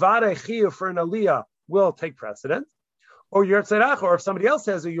any vade chiyuv for an aliyah will take precedent. Or yortzeit achor, or if somebody else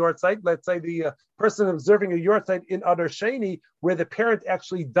has a yortzeit, let's say the person observing a yortzeit in Adar Sheni, where the parent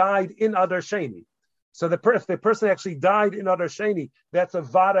actually died in Adar Sheni. So if the person actually died in Adar Sheni, that's a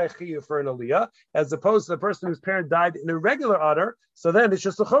vada chiyuv for an aliyah, as opposed to the person whose parent died in a regular Adar. So then it's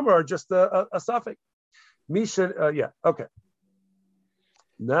just a chumrah, or just a suffix. Okay.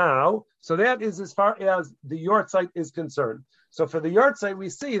 Now, so that is as far as the yortzeit is concerned. So for the yortzeit, we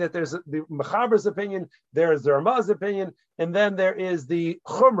see that there's the Mechaber's opinion, there is the Ramah's opinion, and then there is the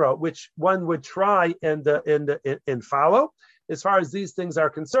Chumrah, which one would try and follow. As far as these things are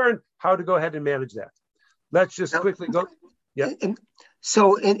concerned, how to go ahead and manage that. Let's just quickly go. Yeah.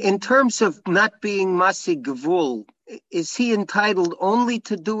 So in terms of not being Masi Gavul, is he entitled only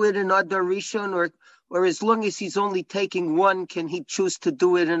to do it in Adar Rishon, or as long as he's only taking one, can he choose to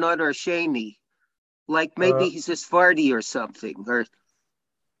do it in Adar Sheni? Like maybe he's a Sephardi or something. Or...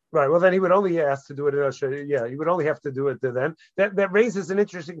 Right. Well, then he would only ask to do it in Adar Sheni. Yeah, he would only have to do it then. That raises an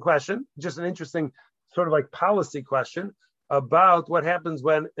interesting question, just an interesting sort of like policy question about what happens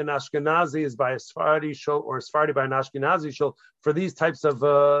when an Ashkenazi is by a Sephardi shul or a Sephardi by an Ashkenazi shul for these types of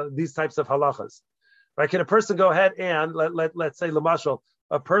halachas. Right? Can a person go ahead and let's say Lamashal,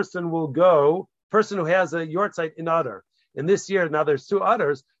 a person who has a yortzeit in Adar. In this year, now there's two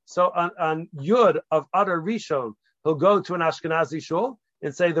Adars. So on Yud of Adar Rishon, he'll go to an Ashkenazi shul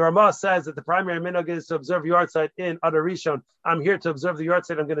and say, the Ramah says that the primary minhag is to observe yortzeit in Adar Rishon. I'm here to observe the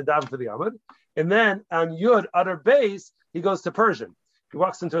yortzeit. I'm going to daven for the Amud. And then on Yud Adar Beis, he goes to Persian. He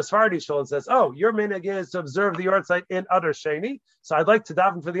walks into a Sephardi shul and says, "Oh, your minhag is to observe the yortzeit in Adar Sheni. So I'd like to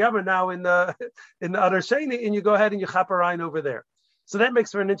daven for the Amud now in the Adar Sheni, and you go ahead and you chaparayin over there." So that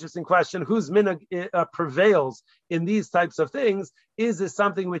makes for an interesting question. Whose minhag prevails in these types of things? Is this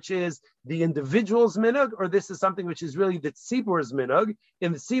something which is the individual's minhag, or this is something which is really the tzibur's minhag?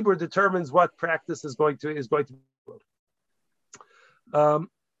 And the tzibur determines what practice is going to be.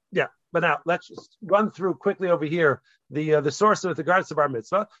 But now let's just run through quickly over here the source with regards to bar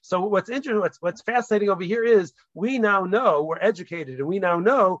mitzvah. So what's interesting, what's fascinating over here is we now know, we're educated, and we now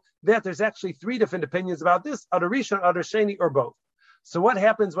know that there's actually three different opinions about this: Adar Rishon, Adar Sheni, or both. So what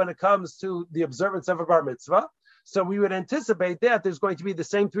happens when it comes to the observance of a bar mitzvah? So we would anticipate that there's going to be the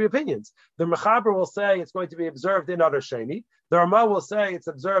same three opinions. The Mechaber will say it's going to be observed in Adar Sheni. The Ramah will say it's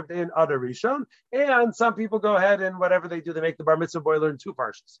observed in Adar Rishon. And some people go ahead and whatever they do, they make the bar mitzvah boy learn two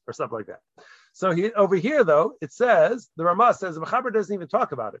parshas or something like that. So over here, though, it says, the Ramah says, the Mechaber doesn't even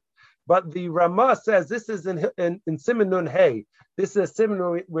talk about it. But the Ramah says this is in Siman Nun Hey. This is a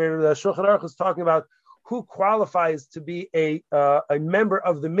Siman where the Shulchan Aruch is talking about who qualifies to be a member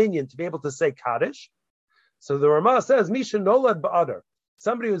of the minyan to be able to say Kaddish. So the Ramah says, Misha Nolad Ba'adar,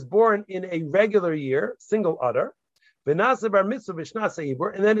 somebody who's born in a regular year, single Adar, V'nasa bar mitzvah b'shnasa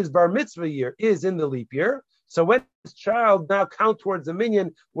yibur, and then his bar mitzvah year is in the leap year. So when his child now count towards the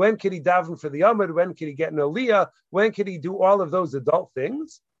minyan, when can he daven for the Amud? When can he get an aliyah? When can he do all of those adult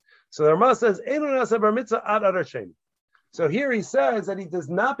things? So the Ramah says, Eino nasa bar mitzvah ad Adar Sheni. So here he says that he does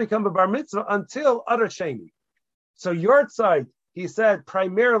not become a bar mitzvah until Adar Sheni. So yortzeit, he said,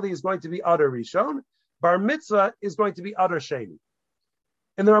 primarily is going to be Adar Rishon. Bar mitzvah is going to be Adar Sheni.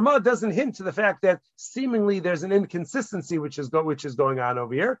 And the Ramah doesn't hint to the fact that seemingly there's an inconsistency which is going on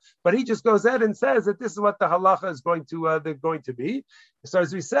over here, but he just goes ahead and says that this is what the halacha is going to be. So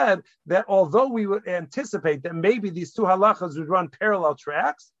as we said, that although we would anticipate that maybe these two halachas would run parallel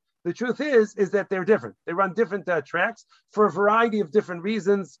tracks, the truth is that they're different. They run different tracks for a variety of different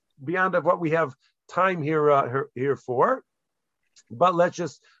reasons beyond of what we have time here for. But let's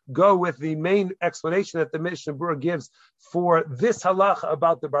just go with the main explanation that the Mishnah Berurah gives for this halacha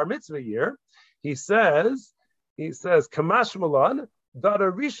about the bar mitzvah year. He says, Kamash Malan,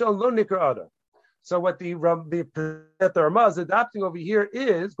 Dada Rishon lo nikra Ada. So what the Ramah is adopting over here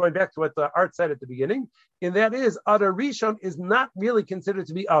is, going back to what the Art said at the beginning, and that is, Adar Rishon is not really considered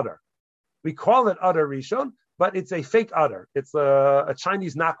to be Adar. We call it Adar Rishon, but it's a fake Adar. It's a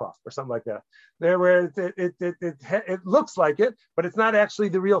Chinese knockoff or something like that. There, where it looks like it, but it's not actually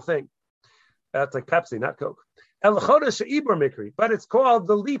the real thing. That's like Pepsi, not Coke. El Chodesh She'ibur Mikri, but it's called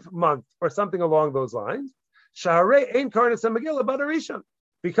the leap month or something along those lines. Shaharei Ein Karnas HaMegillah Adar Rishon.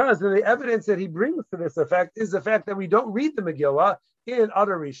 Because the evidence that he brings to this effect is the fact that we don't read the Megillah in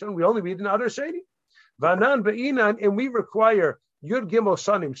Adar Rishon, we only read in Adar Sheni. Vanan Be'inan, and we require Yud Gimel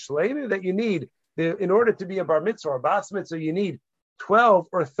Shanim Shleim, that you need, in order to be a bar mitzvah or bas mitzvah, you need 12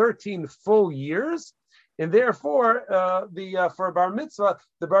 or 13 full years. And therefore, for a bar mitzvah,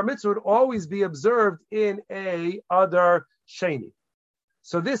 the bar mitzvah would always be observed in a Adar Sheni.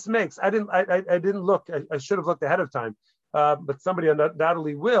 So this makes, I didn't look, I should have looked ahead of time. But somebody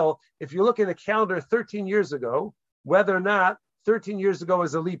undoubtedly will. If you look in the calendar 13 years ago, whether or not 13 years ago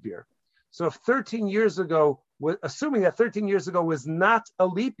is a leap year. So if 13 years ago, assuming that 13 years ago was not a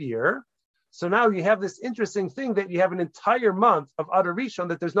leap year, so now you have this interesting thing that you have an entire month of Adar Rishon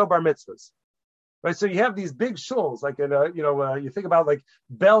that there's no bar mitzvahs. Right, so you have these big shuls, like you think about like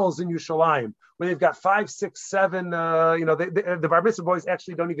bells in Yerushalayim, where they've got 5, 6, 7. The bar mitzvah boys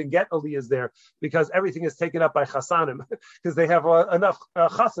actually don't even get aliyahs there because everything is taken up by chasanim because they have enough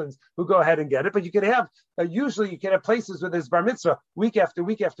chasans who go ahead and get it. But you can have usually you can have places where there's bar mitzvah week after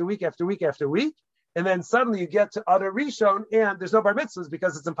week after week after week after week. And then suddenly you get to Adar Rishon and there's no bar mitzvahs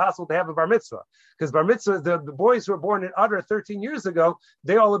because it's impossible to have a bar mitzvah. Because bar mitzvah, the boys who were born in Adar 13 years ago,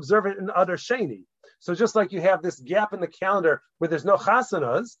 they all observe it in Adar Sheni. So just like you have this gap in the calendar where there's no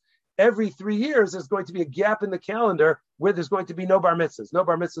chasanas, every 3 years there's going to be a gap in the calendar where there's going to be no bar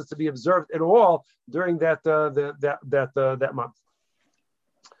mitzvahs to be observed at all during that month.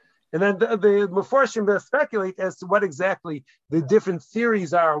 And then the Meforshim speculate as to what exactly the different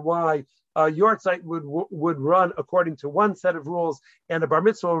theories are why Yortzeit would run according to one set of rules, and a bar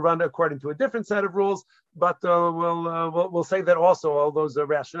mitzvah will run according to a different set of rules. But we'll say that also all those are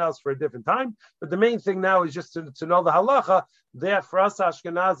rationales for a different time. But the main thing now is just to know the halacha that for us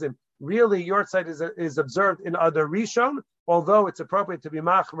Ashkenazim, really Yortzeit is observed in Adar Rishon, although it's appropriate to be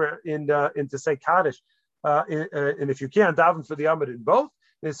machmer in to say Kaddish, and if you can daven for the Amud in both.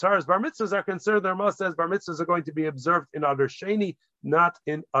 As far as bar mitzvahs are concerned, the Ramah says bar mitzvahs are going to be observed in Adar Sheni, not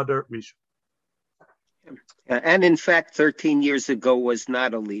in Adar Rishon. And in fact, 13 years ago was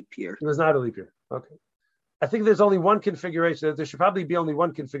not a leap year. It was not a leap year. Okay. I think there's only one configuration. There should probably be only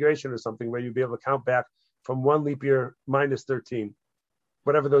one configuration or something where you'd be able to count back from one leap year minus 13,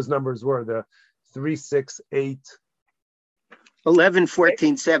 whatever those numbers were, the 3, 6, 8. 11,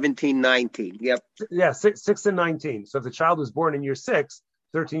 14, 17, 19. Yep. Yeah, 6 and 19. So if the child was born in year 6,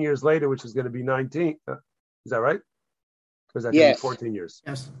 13 years later, which is going to be 19. Is that right? Or is that going to be 14 years?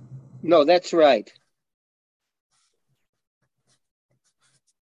 Yes. No, that's right.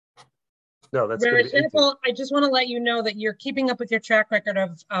 No, that's very simple. I just want to let you know that you're keeping up with your track record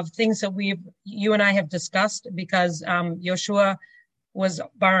of things that you and I have discussed, because Yoshua was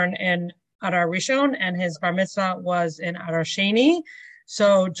born in Adar Rishon and his bar mitzvah was in Adar Sheni.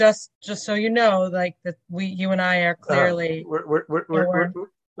 So just so you know, like that you and I are clearly we're good.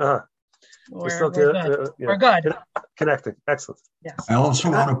 We're good. Connecting. Excellent. Yes. I also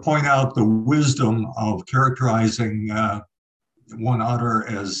want to point out the wisdom of characterizing one Adar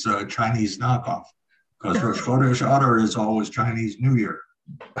as Chinese knockoff, because Rosh Chodesh Adar is always Chinese New Year.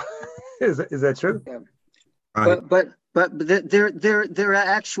 Is that true? Yeah. Right. But there are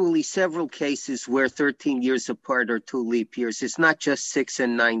actually several cases where 13 years apart are 2 leap years. It's not just 6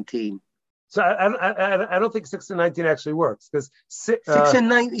 and 19. So I don't think 6 and 19 actually works, because 6 and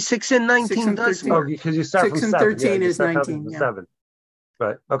 19 does work. Oh, because you start 6 from and 7. 13 is 19. Yeah. 7.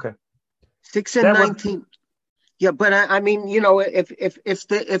 Right. Okay. 6 and 19. Yeah, but I mean,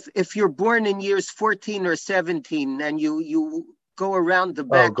 if you're born in years 14 or 17 and you go around the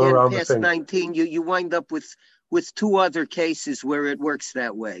back end past 19, you wind up with 2 other cases where it works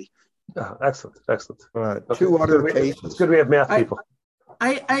that way. Oh, excellent. All right. Okay. 2 other cases. It's good we have math people.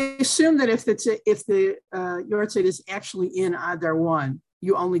 I assume that if the Yortzeit is actually in Adar 1,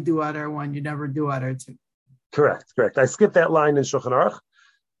 you only do Adar 1, you never do Adar 2. Correct. I skipped that line in Shulchan Aruch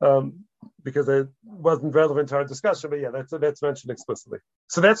because it wasn't relevant to our discussion, but yeah, that's mentioned explicitly.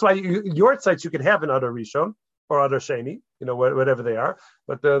 So that's why Yortzeits you can have in Adar Rishon or Adar Sheni, whatever they are,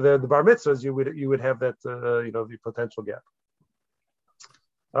 but the Bar Mitzvahs you would have that the potential gap.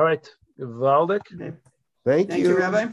 All right, Valdik. Okay. Thank you, Rabbi.